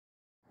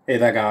Hey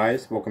there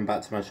guys, welcome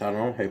back to my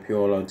channel. Hope you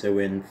all are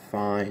doing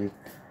fine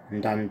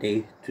and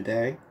dandy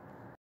today.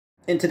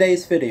 In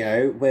today's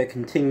video, we're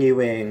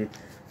continuing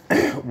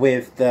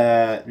with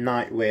the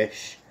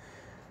Nightwish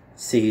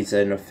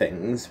season of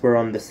things. We're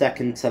on the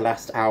second to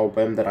last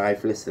album that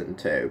I've listened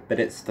to, but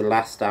it's the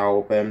last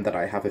album that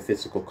I have a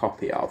physical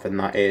copy of, and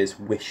that is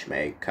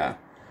Wishmaster,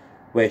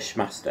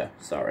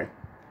 sorry.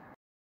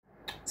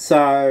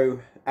 So,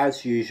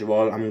 as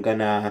usual, I'm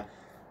gonna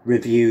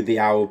review the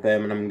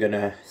album and I'm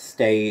gonna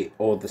state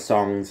all the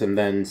songs and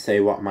then say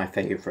what my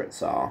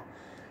favourites are.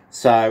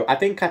 So, I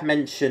think I've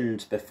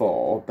mentioned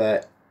before,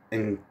 but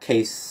in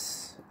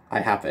case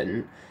I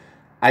haven't,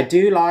 I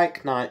do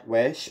like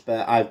Nightwish,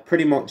 but I've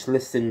pretty much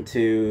listened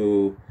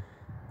to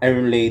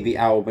only the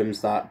albums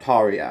that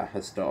Taria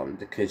has done,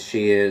 because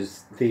she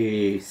is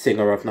the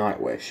singer of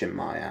Nightwish in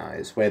my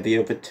eyes, where the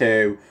other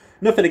two,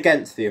 nothing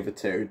against the other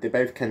two, they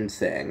both can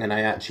sing, and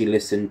I actually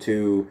listened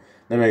to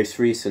the most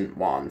recent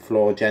one,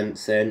 Floor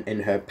Jensen,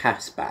 in her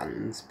past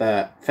bands,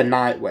 but for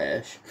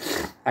Nightwish,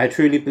 I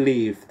truly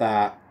believe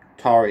that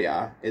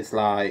Taria is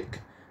like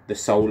the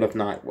soul of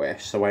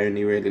Nightwish, so I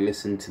only really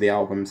listened to the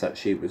albums that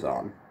she was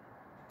on.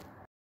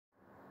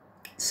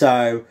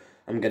 So,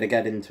 I'm going to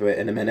get into it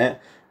in a minute,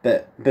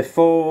 but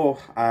before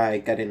I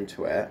get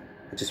into it,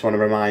 I just want to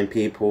remind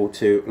people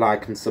to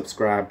like and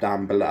subscribe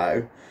down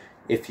below.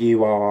 If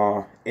you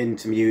are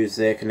into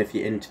music and if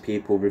you're into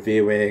people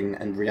reviewing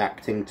and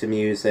reacting to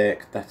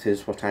music, that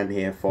is what I'm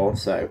here for.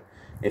 So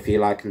if you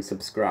like and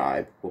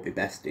subscribe, we'll be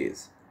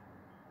besties.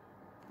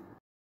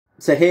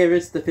 So here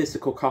is the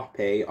physical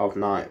copy of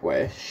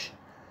Nightwish,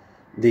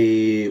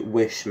 the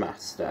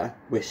Wishmaster.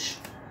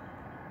 Wishmaster.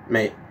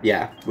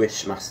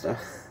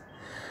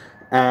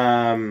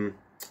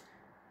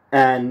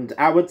 And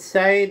I would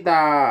say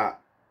that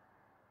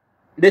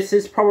this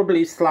is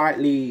probably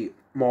slightly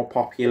more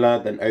popular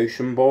than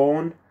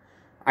Oceanborn.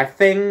 I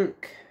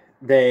think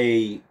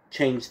they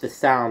changed the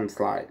sound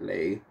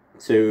slightly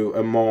to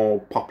a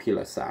more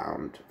popular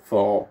sound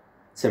for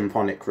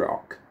symphonic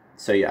rock.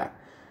 So yeah.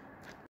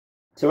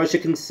 So as you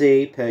can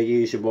see, per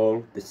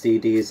usual, the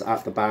CD is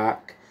at the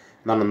back,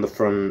 and then on the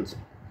front,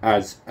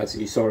 as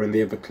you saw in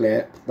the other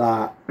clip,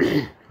 that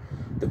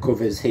the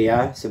cover's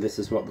here. So this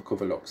is what the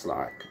cover looks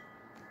like.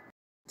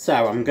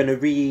 So I'm going to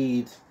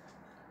read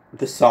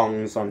the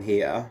songs on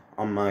here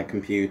on my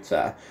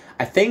computer.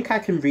 I think I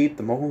can read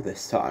them all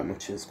this time,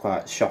 which is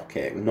quite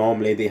shocking.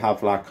 Normally they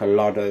have like a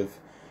lot of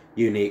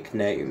unique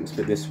names,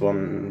 but this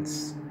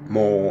one's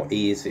more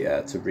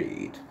easier to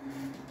read.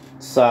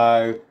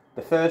 So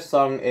the first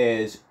song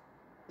is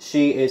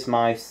She Is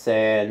My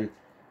Sin.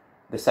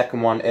 The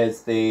second one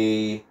is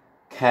the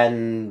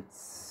Ken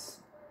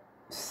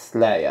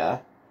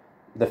Slayer.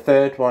 The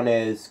third one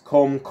is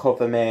Come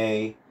Cover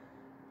Me.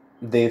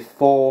 The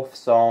fourth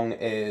song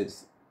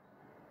is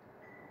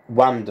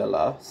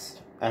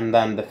Wanderlust, and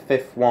then the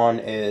fifth one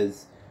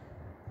is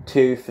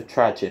Two for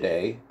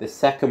Tragedy. The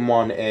second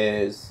one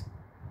is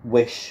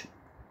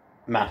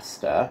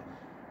Wishmaster.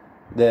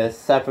 The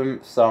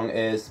seventh song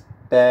is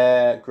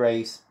Bear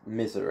Grace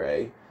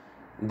Misery.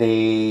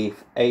 The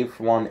eighth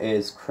one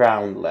is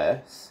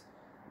Crownless.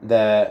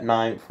 The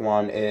ninth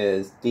one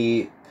is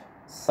Deep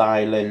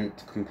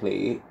Silent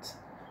Complete.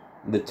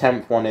 The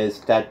 10th one is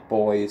Dead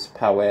Boy's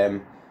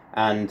Poem.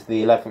 And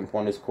the 11th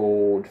one is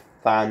called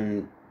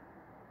Fantasmic.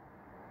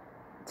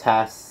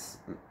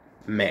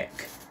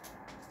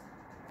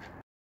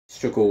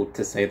 Struggled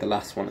to say the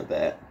last one a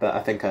bit, but I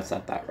think I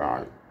said that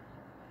right.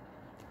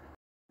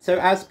 So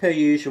as per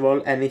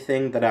usual,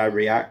 anything that I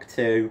react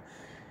to,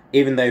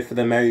 even though for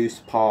the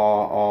most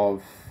part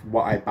of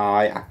what I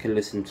buy, I can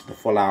listen to the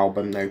full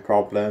album, no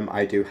problem.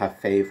 I do have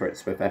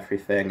favourites with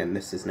everything, and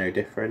this is no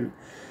different.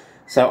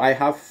 So I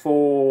have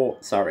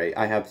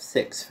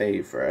six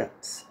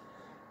favourites.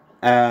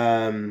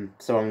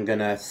 So I'm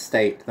gonna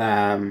state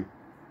them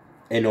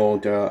in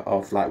order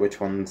of like which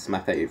one's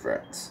my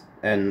favourites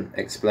and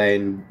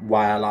explain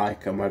why I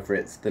like them, whether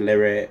it's the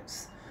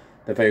lyrics,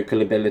 the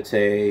vocal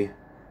ability,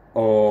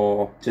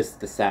 or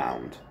just the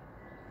sound.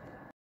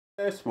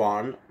 The first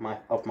one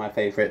of my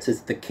favourites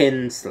is the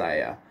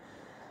Kinslayer.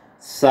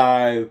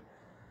 So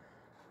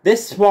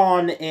this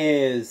one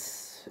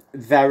is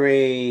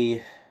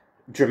very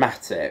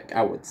dramatic,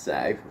 I would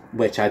say,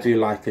 which I do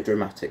like a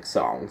dramatic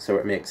song, so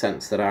it makes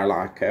sense that I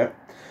like it.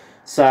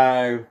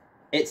 So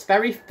it's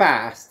very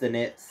fast, and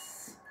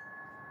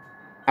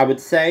I would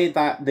say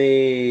that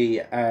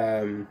the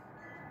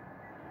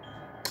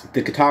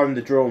guitar and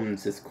the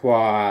drums is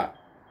quite,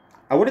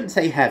 I wouldn't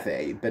say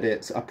heavy, but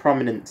it's a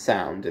prominent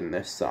sound in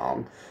this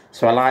song,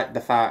 so I like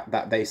the fact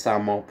that they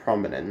sound more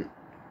prominent.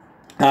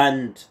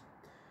 And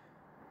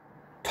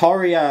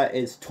Taria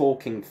is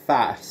talking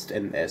fast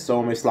in this,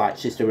 almost like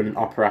she's doing an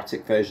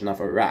operatic version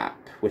of a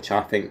rap, which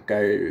I think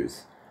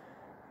goes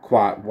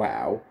quite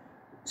well.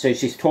 So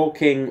she's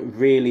talking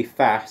really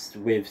fast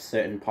with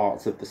certain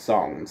parts of the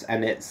songs,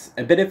 and it's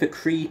a bit of a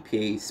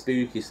creepy,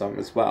 spooky song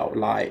as well.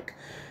 Like,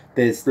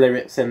 there's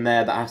lyrics in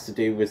there that has to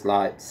do with,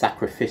 like,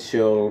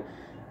 sacrificial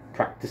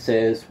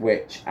practices,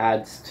 which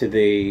adds to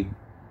the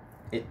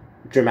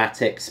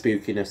dramatic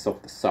spookiness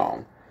of the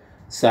song.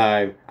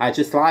 So I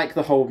just like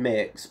the whole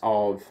mix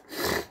of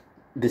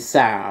the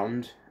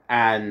sound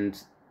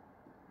and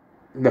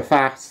the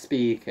fast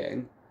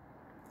speaking,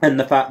 and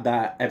the fact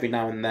that every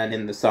now and then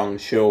in the song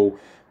she'll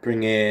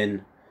bring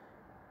in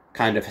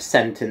kind of a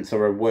sentence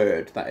or a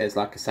word that is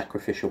like a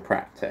sacrificial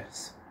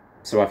practice.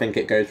 So I think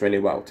it goes really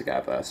well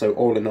together. So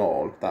all in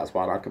all, that's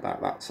what I like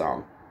about that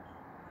song.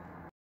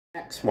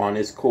 Next one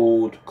is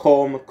called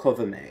Come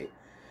Cover Me.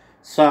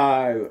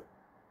 So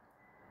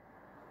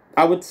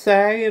I would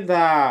say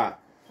that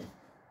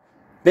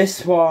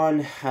this one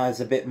has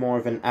a bit more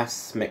of an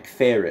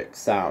atmospheric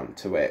sound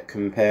to it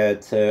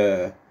compared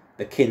to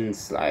the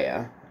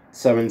Kinslayer.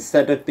 So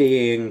instead of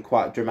being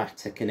quite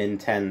dramatic and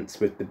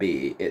intense with the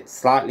beat, it's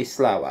slightly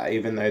slower,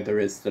 even though there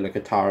is still a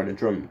guitar and a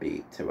drum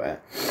beat to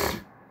it.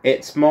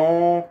 It's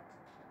more,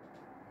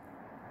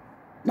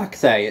 like I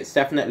say, it's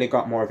definitely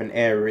got more of an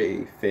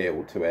airy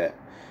feel to it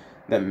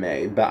than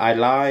me, but I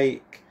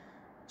like,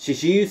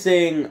 she's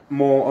using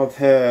more of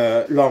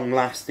her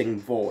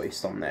long-lasting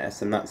voice on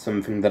this, and that's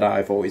something that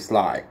I've always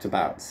liked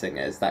about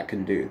singers that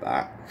can do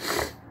that.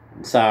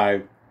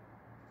 So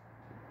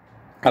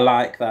I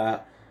like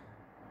that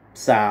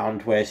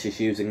sound where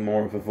she's using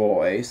more of a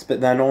voice, but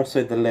then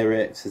also the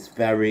lyrics is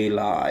very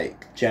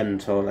like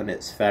gentle, and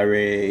it's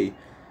very,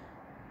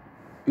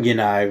 you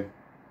know,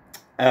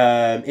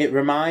 it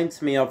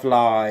reminds me of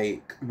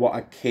like what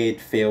a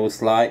kid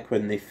feels like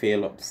when they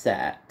feel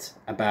upset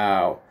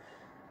about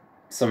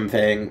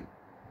something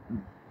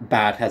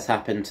bad has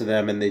happened to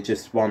them and they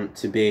just want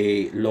to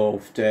be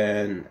loved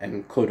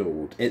and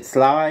cuddled. It's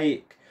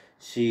like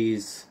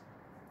she's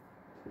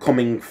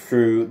coming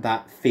through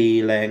that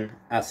feeling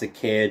as a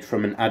kid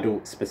from an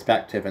adult's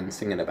perspective and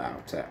singing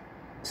about it.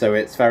 So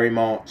it's very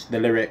much, the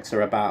lyrics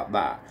are about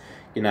that,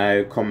 you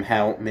know, come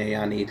help me,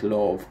 I need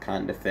love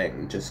kind of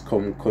thing, just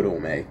come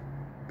cuddle me,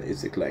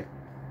 basically.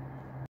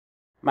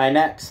 My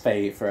next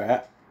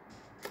favourite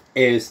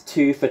is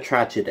Two for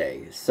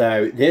Tragedy.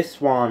 So this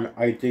one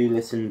I do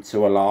listen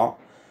to a lot.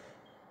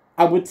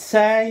 I would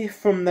say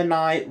from the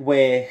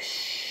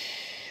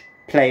Nightwish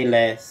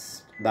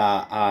playlist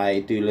that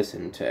I do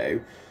listen to,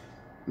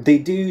 they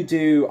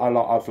do a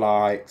lot of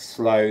like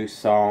slow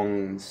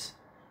songs,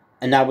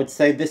 and I would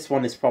say this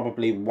one is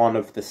probably one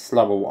of the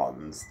slower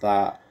ones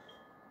that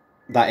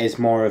is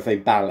more of a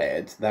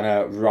ballad than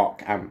a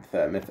rock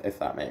anthem, if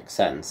that makes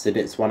sense.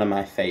 It's one of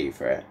my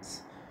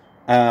favourites.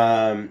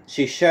 Toria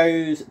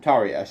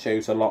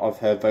shows a lot of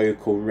her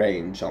vocal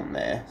range on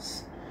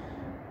this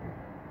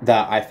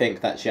that I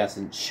think that she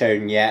hasn't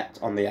shown yet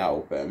on the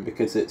album,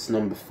 because it's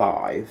number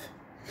 5.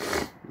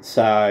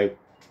 So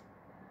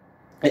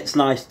it's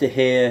nice to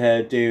hear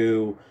her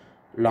do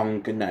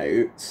longer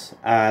notes,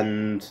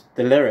 and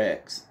the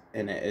lyrics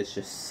in it is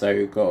just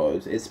so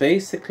good. It's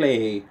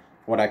basically,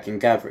 what I can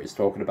gather, is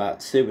talking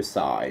about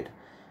suicide,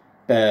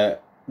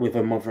 but with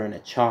a mother and a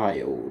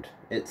child.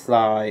 It's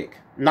like,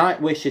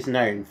 Nightwish is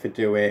known for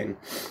doing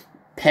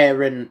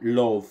parent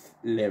love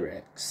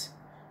lyrics,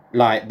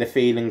 like the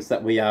feelings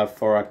that we have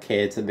for our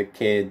kids and the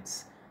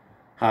kids,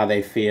 how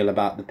they feel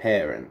about the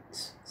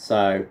parents.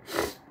 So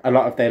a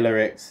lot of their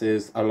lyrics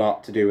is a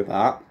lot to do with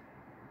that.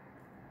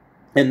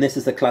 And this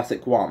is a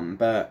classic one,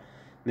 but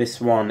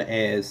this one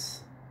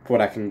is, for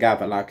what I can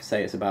gather, like I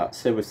say, it's about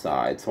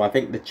suicide. So I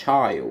think the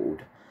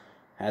child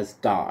has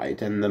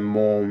died, and the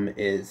mom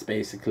is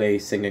basically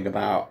singing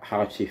about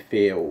how she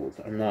feels,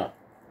 and that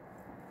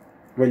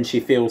when she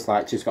feels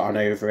like she's gotten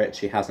over it,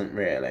 she hasn't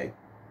really.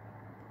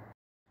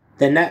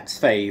 The next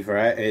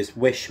favourite is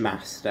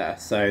Wishmaster,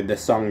 so the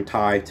song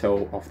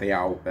title of the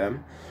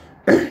album.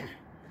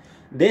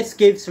 This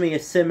gives me a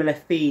similar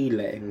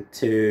feeling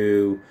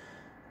to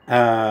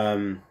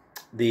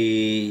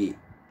the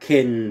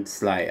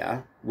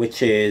Kinslayer,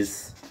 which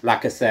is,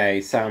 like I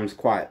say, sounds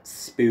quite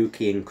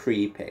spooky and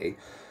creepy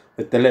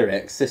with the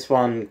lyrics. This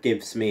one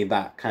gives me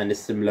that kind of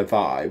similar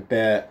vibe,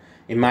 but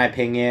in my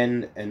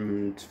opinion,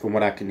 and from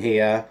what I can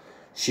hear,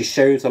 she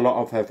shows a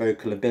lot of her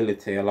vocal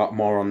ability a lot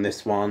more on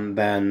this one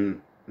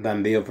than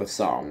the other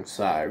song.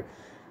 So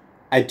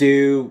I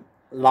do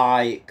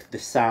like the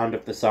sound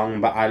of the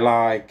song, but I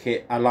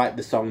like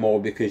the song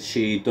more because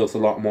she does a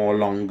lot more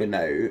longer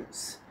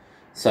notes.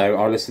 So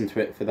I'll listen to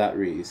it for that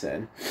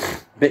reason.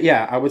 But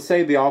yeah, I would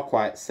say they are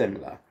quite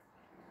similar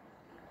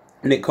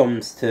when it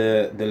comes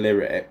to the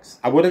lyrics.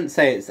 I wouldn't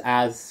say it's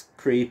as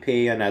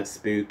creepy and as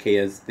spooky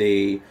as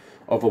the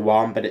other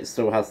one, but it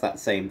still has that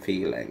same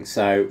feeling.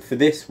 So for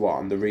this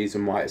one, the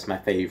reason why it's my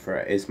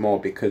favourite is more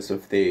because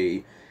of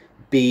the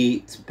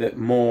beat, but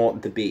more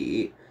the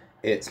beat.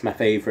 It's my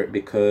favourite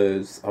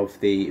because of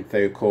the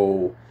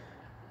vocal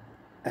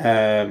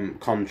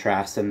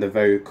contrast and the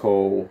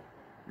vocal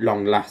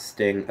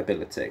long-lasting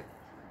ability.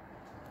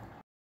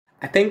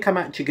 I think I'm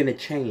actually going to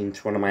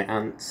change one of my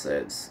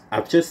answers.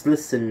 I've just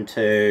listened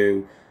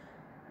to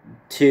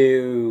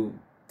 2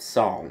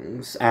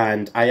 songs,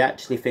 and I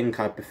actually think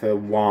I prefer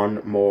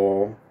one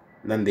more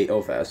than the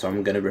other. So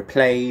I'm going to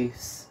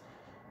replace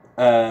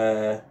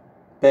Bear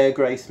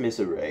Grace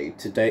Misery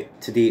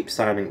to Deep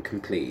Silent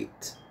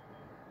Complete.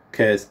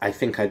 because I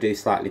think I do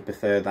slightly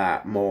prefer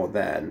that more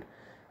than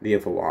the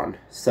other one.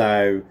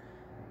 So,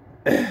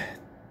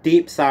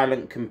 Deep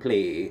Silent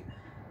Complete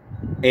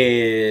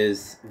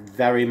is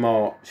very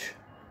much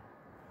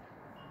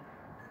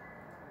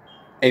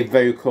a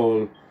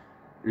vocal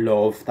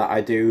love that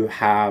I do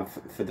have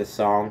for the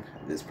song.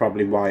 That's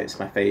probably why it's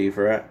my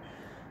favourite.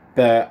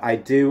 But I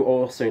do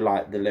also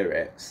like the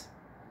lyrics.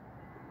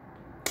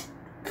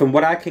 From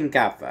what I can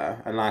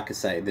gather, and like I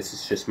say, this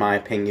is just my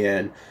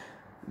opinion,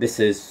 this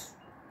is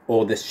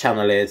all this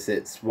channel is,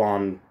 it's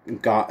one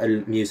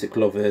music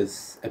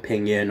lover's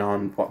opinion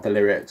on what the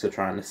lyrics are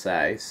trying to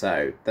say.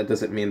 So that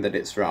doesn't mean that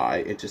it's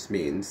right, it just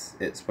means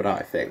it's what I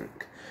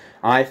think.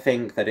 I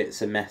think that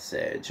it's a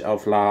message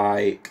of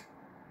like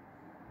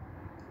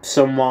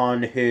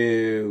someone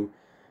who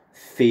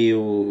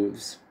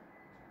feels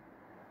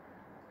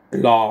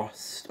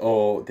lost,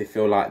 or they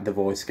feel like the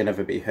voice can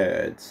never be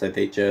heard, so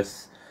they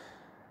just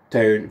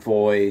don't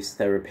voice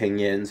their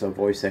opinions or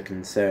voice their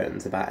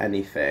concerns about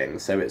anything.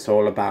 So it's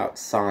all about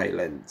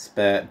silence,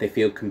 but they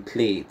feel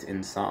complete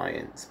in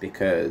silence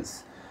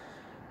because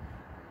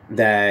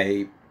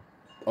they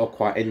are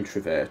quite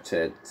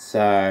introverted.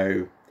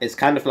 So it's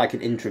kind of like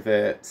an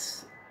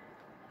introvert's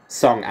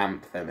song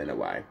anthem in a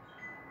way.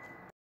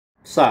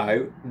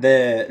 So,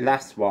 the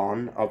last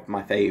one of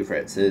my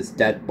favourites is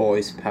Dead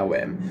Boy's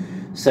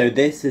Poem. So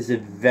this is a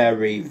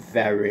very,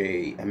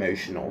 very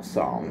emotional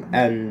song,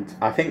 and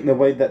I think the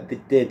way that they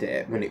did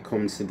it when it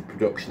comes to the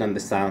production and the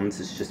sounds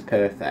is just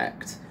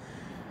perfect.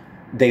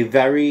 They're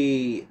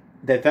very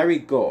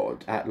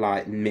good at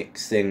like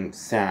mixing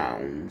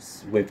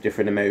sounds with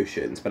different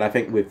emotions, but I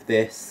think with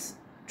this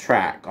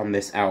track on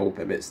this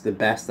album, it's the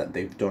best that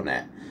they've done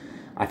it.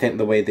 I think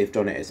the way they've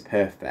done it is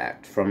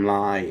perfect, from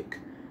like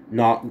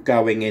not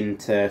going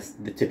into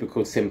the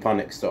typical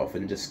symphonic stuff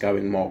and just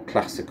going more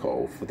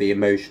classical for the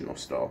emotional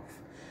stuff.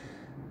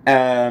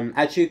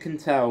 As you can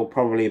tell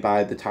probably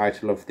by the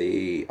title of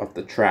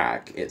the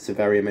track, it's a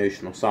very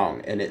emotional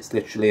song, and it's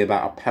literally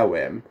about a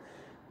poem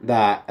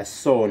that a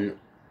son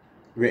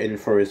written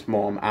for his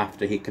mom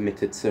after he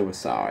committed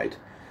suicide.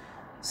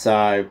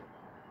 So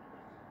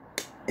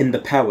in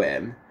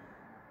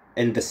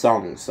the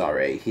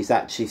song, he's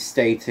actually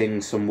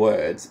stating some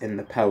words in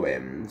the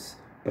poems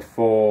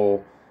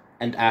before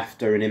and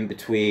after and in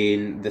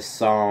between the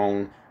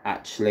song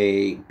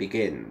actually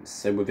begins.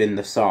 So within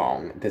the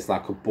song, there's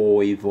like a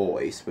boy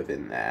voice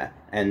within there,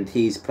 and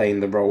he's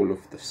playing the role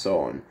of the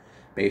son,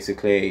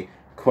 basically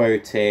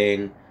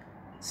quoting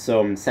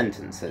some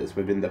sentences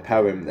within the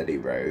poem that he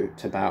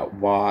wrote about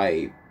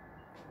why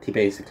he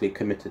basically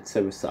committed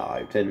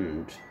suicide.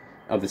 And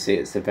obviously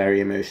it's a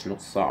very emotional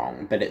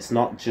song, but it's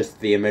not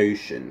just the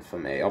emotion for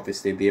me.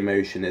 Obviously the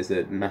emotion is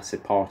a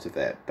massive part of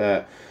it,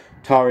 but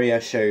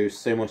Taria shows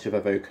so much of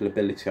her vocal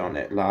ability on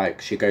it.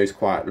 Like, she goes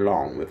quite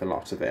long with a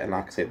lot of it, and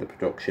like I say, the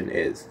production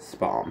is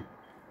spot on.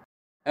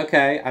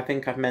 Okay, I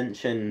think I've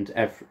mentioned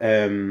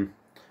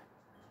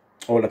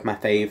all of my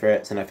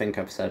favourites, and I think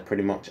I've said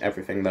pretty much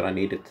everything that I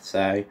needed to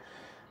say.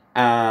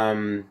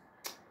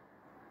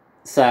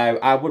 So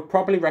I would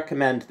probably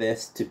recommend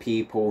this to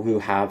people who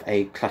have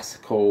a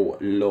classical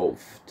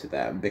love to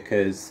them,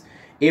 because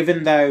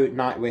even though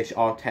Nightwish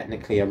are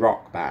technically a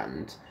rock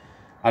band,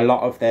 a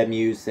lot of their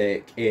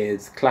music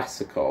is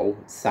classical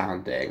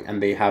sounding,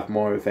 and they have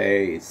more of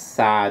a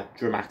sad,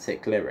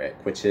 dramatic lyric,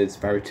 which is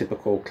very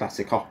typical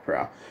classic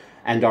opera.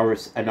 And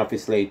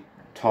obviously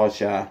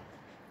Tarja,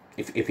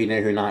 if you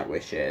know who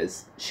Nightwish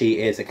is,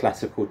 she is a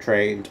classical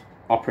trained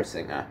opera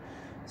singer.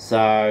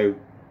 So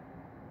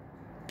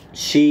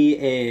she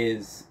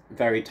is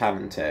very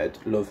talented,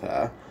 love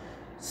her.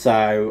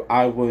 So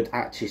I would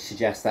actually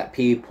suggest that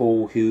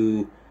people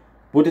who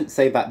wouldn't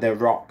say that they're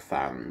rock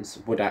fans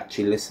would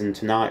actually listen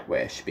to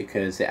Nightwish,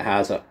 because it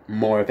has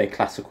more of a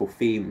classical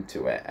theme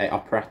to it, an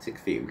operatic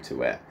theme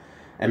to it,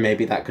 and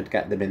maybe that could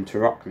get them into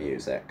rock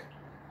music.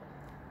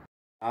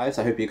 Guys,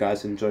 I hope you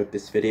guys enjoyed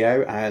this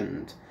video,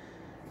 and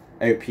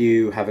hope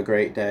you have a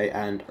great day,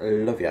 and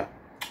love ya.